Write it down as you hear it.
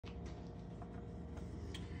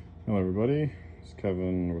Hello everybody, it's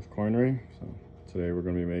Kevin with Coinery. So today we're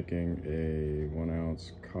going to be making a 1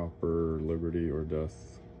 ounce copper Liberty or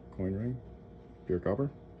Death coin ring, pure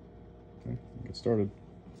copper. Okay, get started.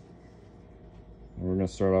 We're going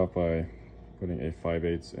to start off by putting a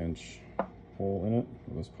 5/8 inch hole in it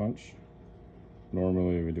with this punch.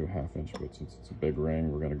 Normally we do 1/2 inch, but since it's a big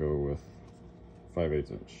ring, we're going to go with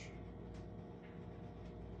 5/8 inch.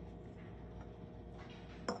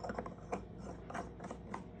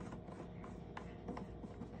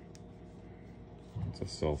 It's a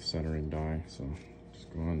self-centering die, so just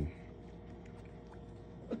go and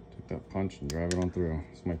take that punch and drive it on through.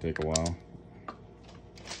 This might take a while.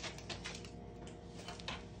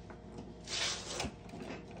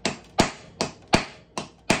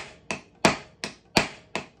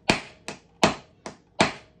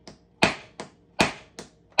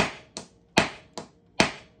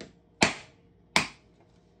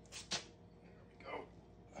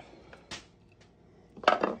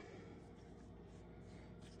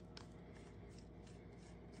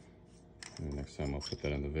 And next time I'll put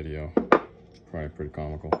that in the video. Probably pretty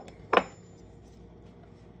comical.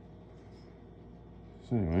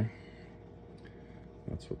 So anyway,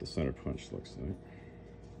 that's what the center punch looks like.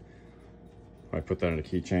 I put that in a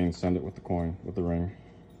keychain, send it with the coin, with the ring.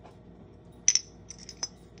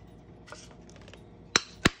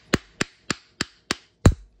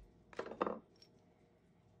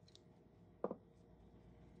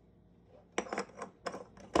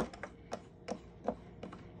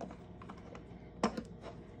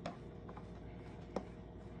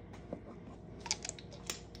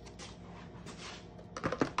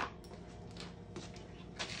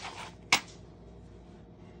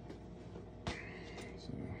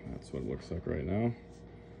 That's what it looks like right now.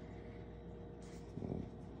 We'll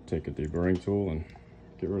take a deburring tool and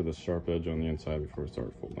get rid of the sharp edge on the inside before we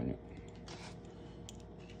start folding it.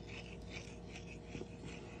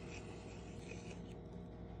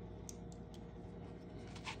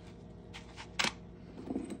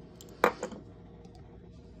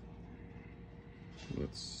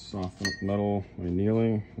 Let's soften up the metal by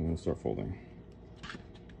kneeling and then start folding.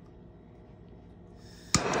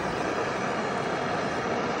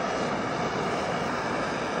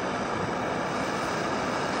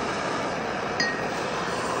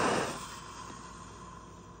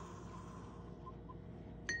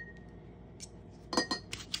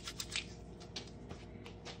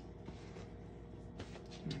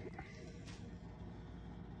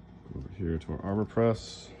 Over here to our arbor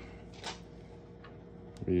press.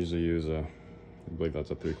 We usually use I believe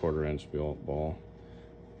that's a 3/4 inch ball.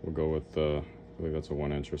 We'll go with, I believe that's a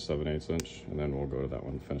 1 inch or 7/8 inch, and then we'll go to that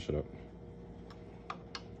one and finish it up.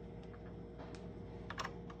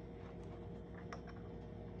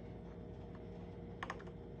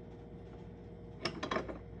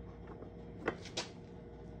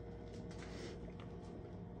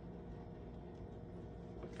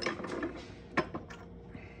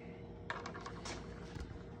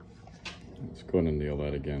 Let's go ahead and nail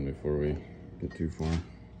that again before we get too far.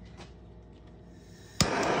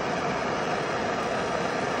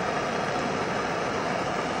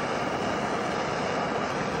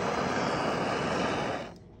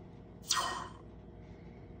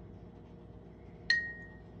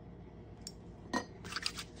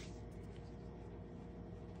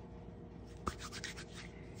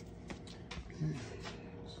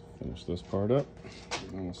 Let's finish this part up,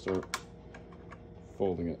 and then we'll start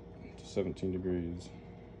folding it to 17 degrees.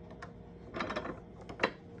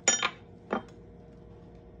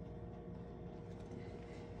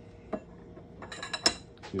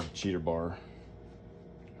 Use a cheater bar,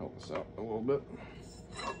 help us out a little bit.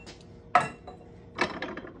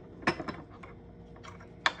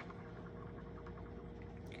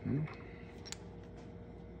 Okay.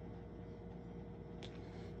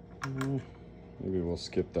 Maybe we'll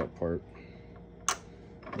skip that part.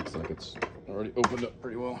 Looks like it's already opened up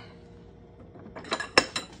pretty well.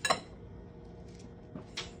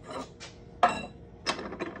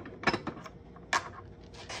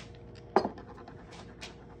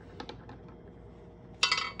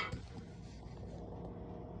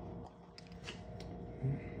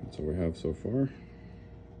 That's what we have so far.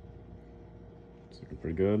 It's looking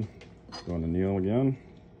pretty good. Going to kneel again.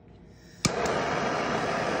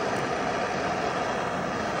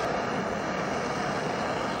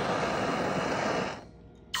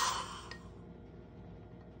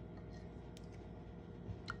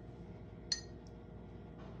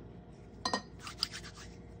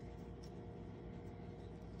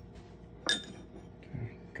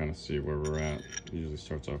 Kind of see where we're at. It usually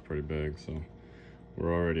starts off pretty big, so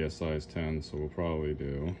we're already a size 10, so we'll probably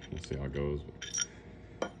do, let's see how it goes.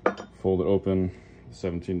 fold it open,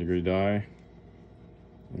 17-degree die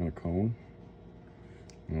on a cone.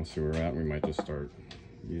 And we'll see where we're at. We might just start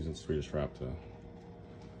using Swedish wrap to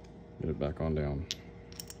get it back on down.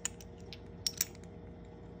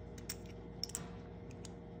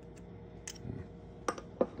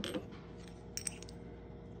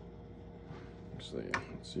 Actually,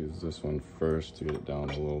 let's use this one first to get it down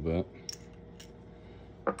a little bit.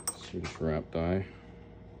 Swedish wrap die,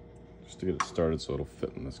 just to get it started so it'll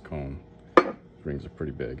fit in this cone. These rings are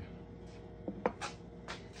pretty big.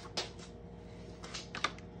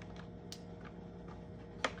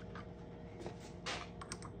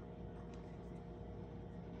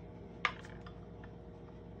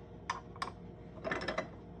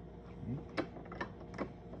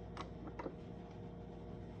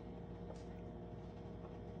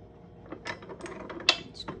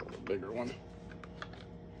 Let's get a bigger one.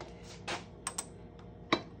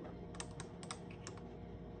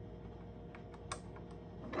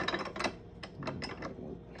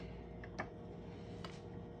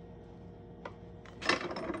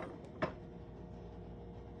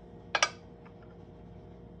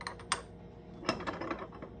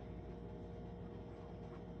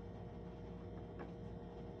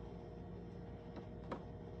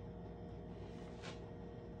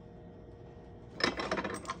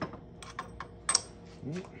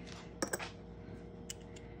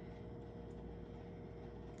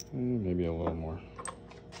 Maybe a little more.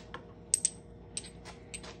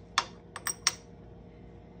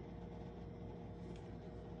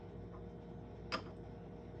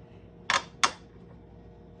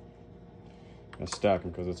 I stack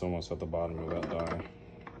them because it's almost at the bottom of that die.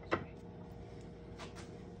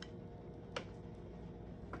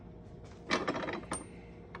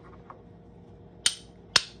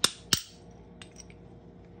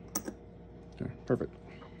 Okay, perfect.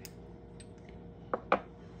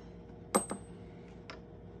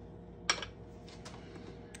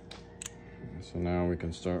 So now we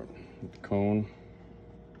can start with the cone.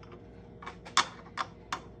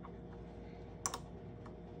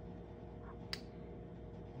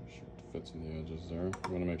 Make sure it fits in the edges there. You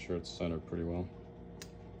want to make sure it's centered pretty well.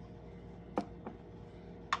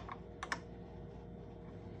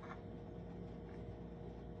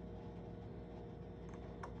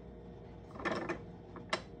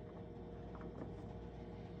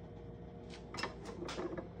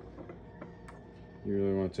 You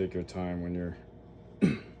really want to take your time when you're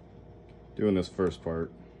doing this first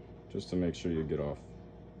part, just to make sure you get off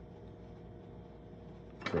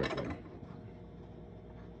correctly.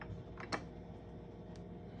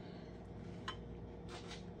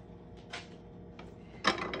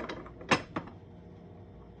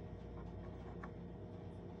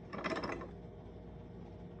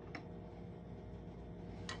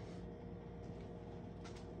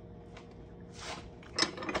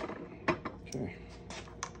 Okay.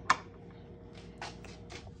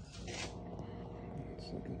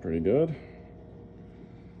 It's looking pretty good.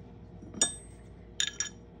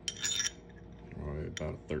 Alright,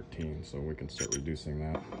 about a 13, so we can start reducing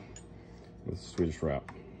that with Swedish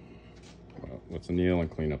wrap. Well, let's anneal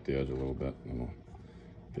and clean up the edge a little bit, and we'll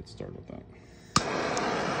get started with that.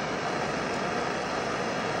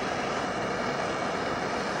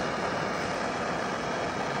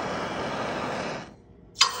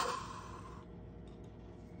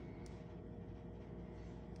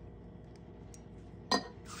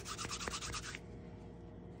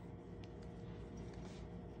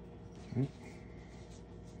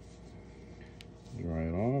 Dry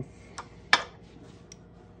it off.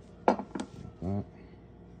 Like that.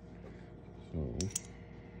 So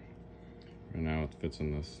right now it fits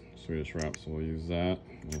in this Swedish wrap, so we'll use that.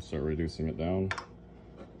 And we'll start reducing it down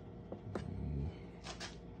and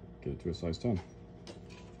get it to a size 10.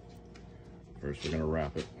 First, we're going to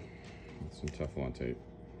wrap it with some Teflon tape.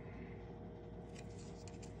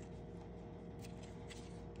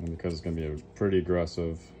 And because it's going to be a pretty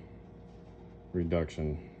aggressive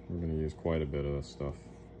reduction, we're going to use quite a bit of this stuff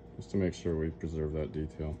just to make sure we preserve that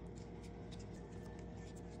detail.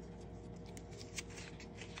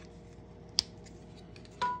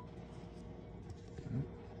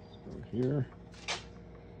 Let's go here.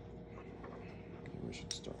 We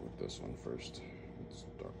should start with this one first. Let's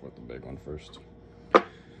start with the big one first.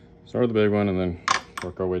 Start with the big one and then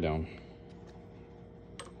work our way down.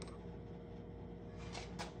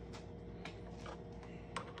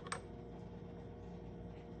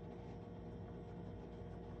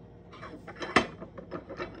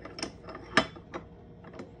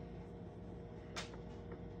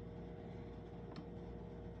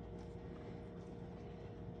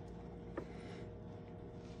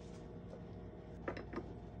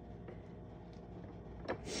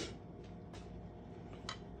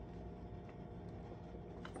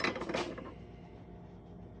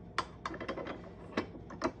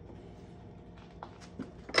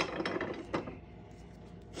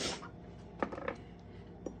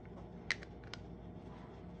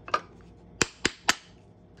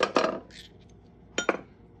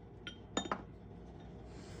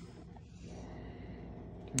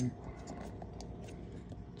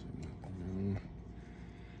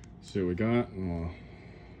 See what we got, and we'll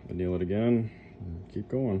anneal it again and keep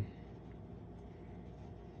going.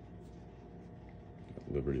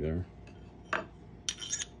 Got Liberty there.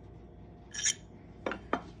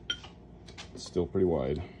 It's still pretty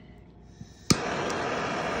wide.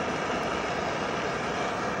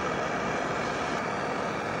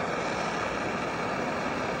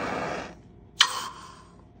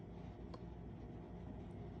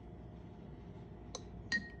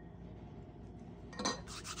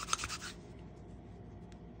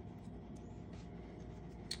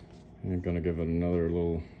 I'm gonna give it another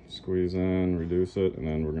little squeeze in, reduce it, and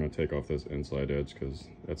then we're gonna take off this inside edge because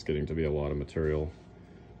that's getting to be a lot of material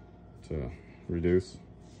to reduce.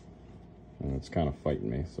 And it's kind of fighting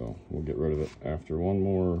me, so we'll get rid of it after one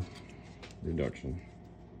more reduction.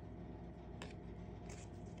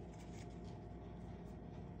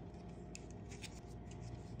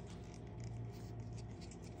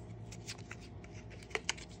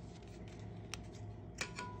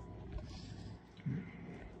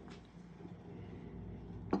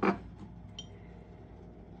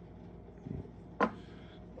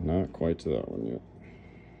 Not quite to that one yet.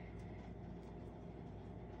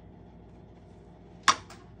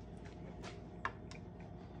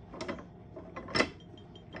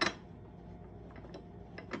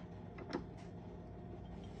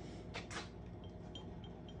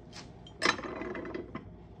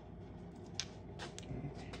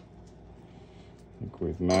 I think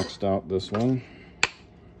we've maxed out this one.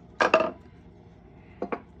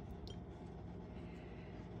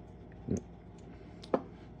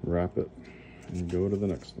 Wrap it and go to the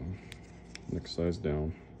next one. Next size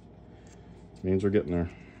down. Means we're getting there.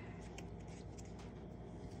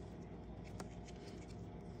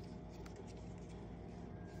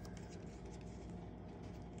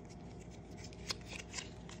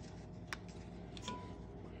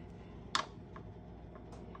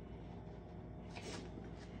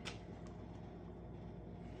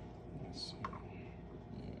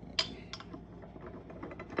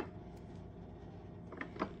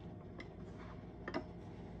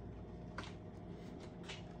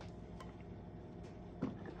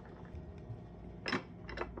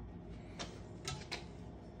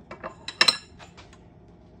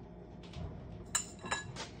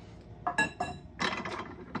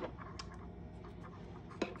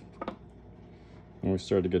 When we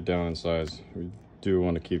start to get down in size, we do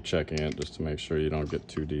want to keep checking it just to make sure you don't get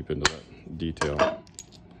too deep into that detail.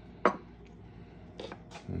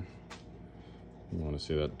 You want to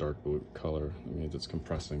see that dark blue color, that means it's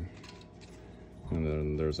compressing. And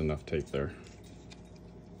then there's enough tape there.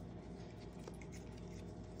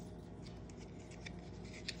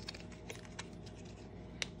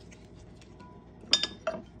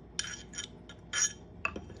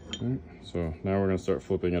 Okay, so now we're going to start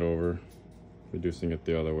flipping it over, reducing it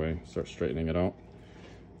the other way, start straightening it out.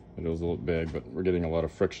 It was a little big, but we're getting a lot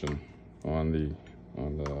of friction on the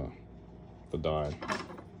die.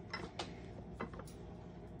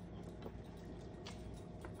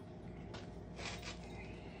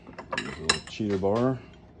 Use a little cheater bar.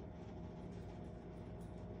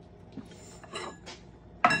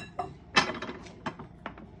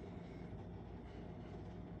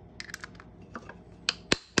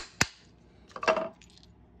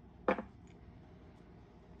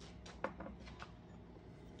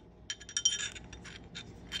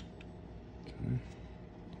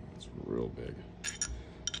 Real big.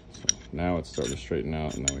 So now it's starting to straighten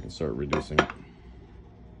out, and now we can start reducing it.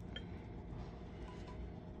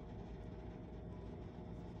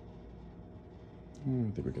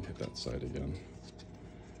 I think we can hit that side again.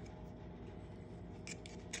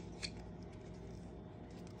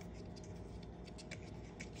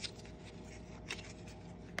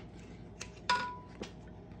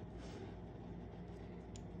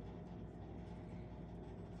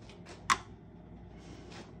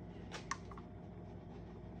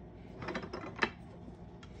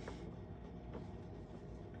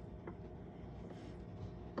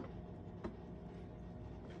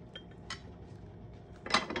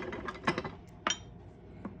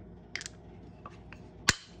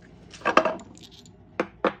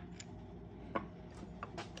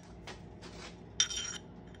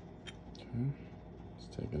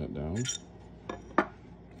 Just taking it down.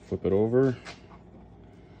 flip it over,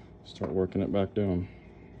 start working it back down,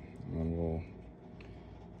 and we'll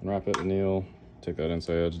unwrap it, anneal, take that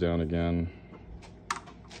inside edge down again,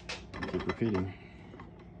 and keep repeating.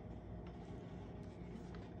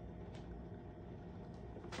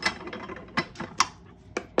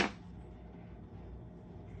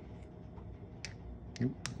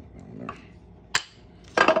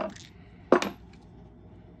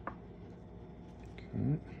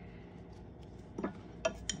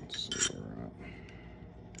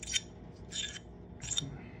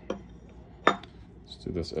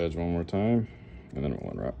 Do this edge one more time, and then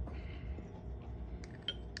we'll unwrap.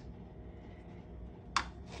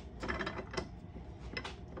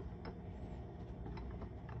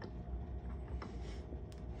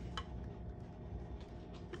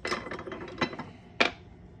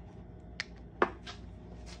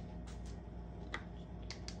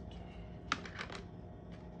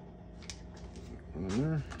 One in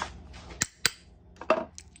there.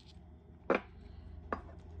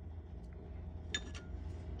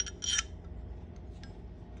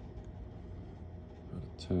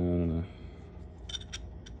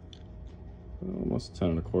 Almost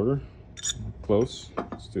 10 1/4. Close.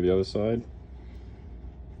 Let's do the other side.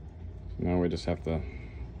 So now we just have to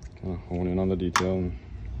kind of hone in on the detail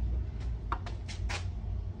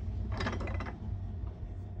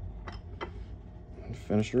and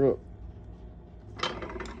finish her up.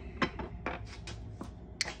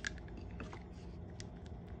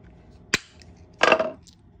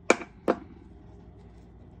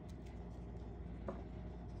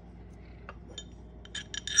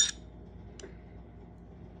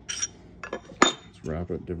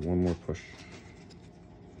 Wrap it, give one more push.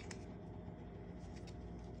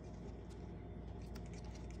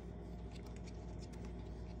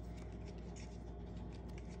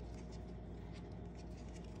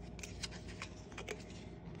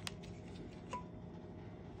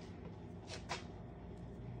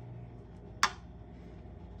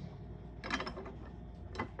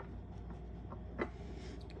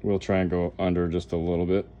 We'll try and go under just a little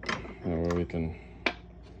bit, that way we can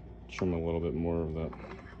trim a little bit more of that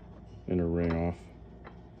inner ring off.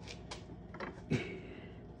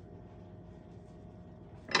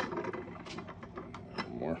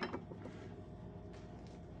 More.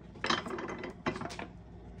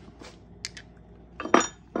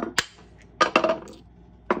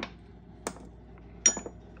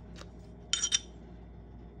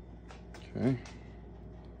 Okay.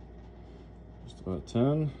 Just about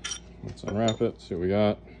 10. Let's unwrap it, see what we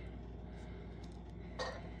got.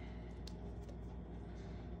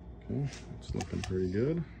 Okay, it's looking pretty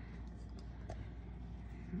good.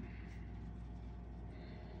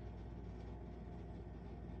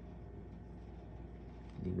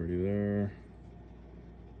 Liberty there.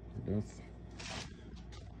 Death.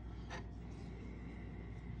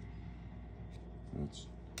 Let's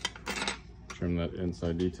trim that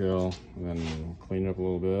inside detail, and then we'll clean it up a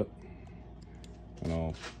little bit, and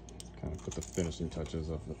I'll kind of put the finishing touches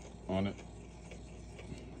of it on it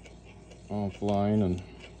offline, and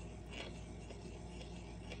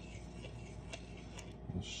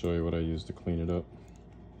I'll show you what I use to clean it up.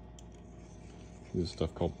 Use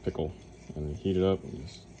stuff called pickle, and you heat it up and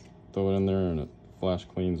just throw it in there, and it flash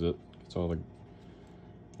cleans it, gets all the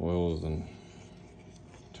oils and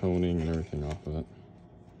toning and everything off of it.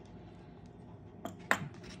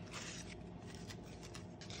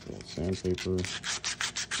 Sandpaper,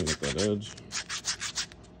 clean up that edge.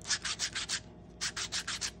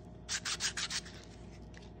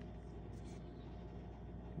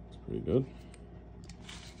 Looks pretty good.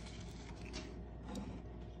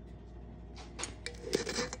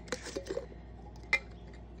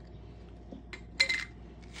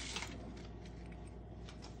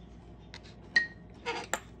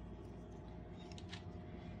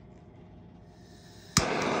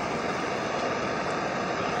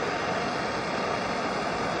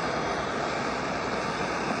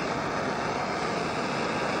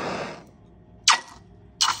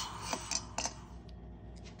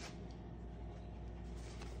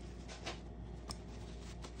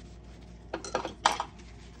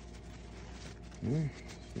 Okay,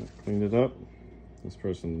 so I cleaned it up. This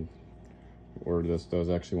person who ordered this does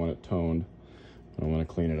actually want it toned. I want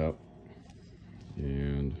to clean it up,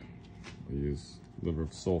 and we use liver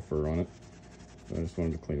of sulfur on it. So I just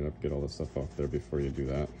wanted to clean it up, get all the stuff off there before you do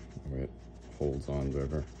that. That way it holds on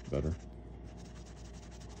better.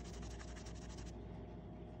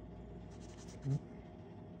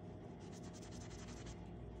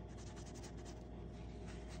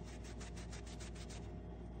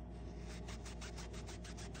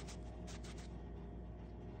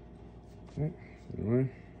 Okay, anyway.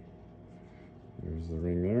 There's the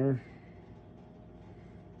ring there.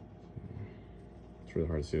 It's really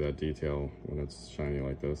hard to see that detail when it's shiny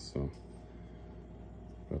like this, so.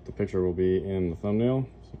 But the picture will be in the thumbnail,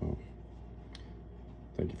 so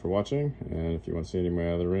thank you for watching. And if you want to see any of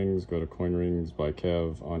my other rings, go to Coin Rings by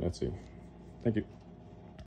Kev on Etsy. Thank you.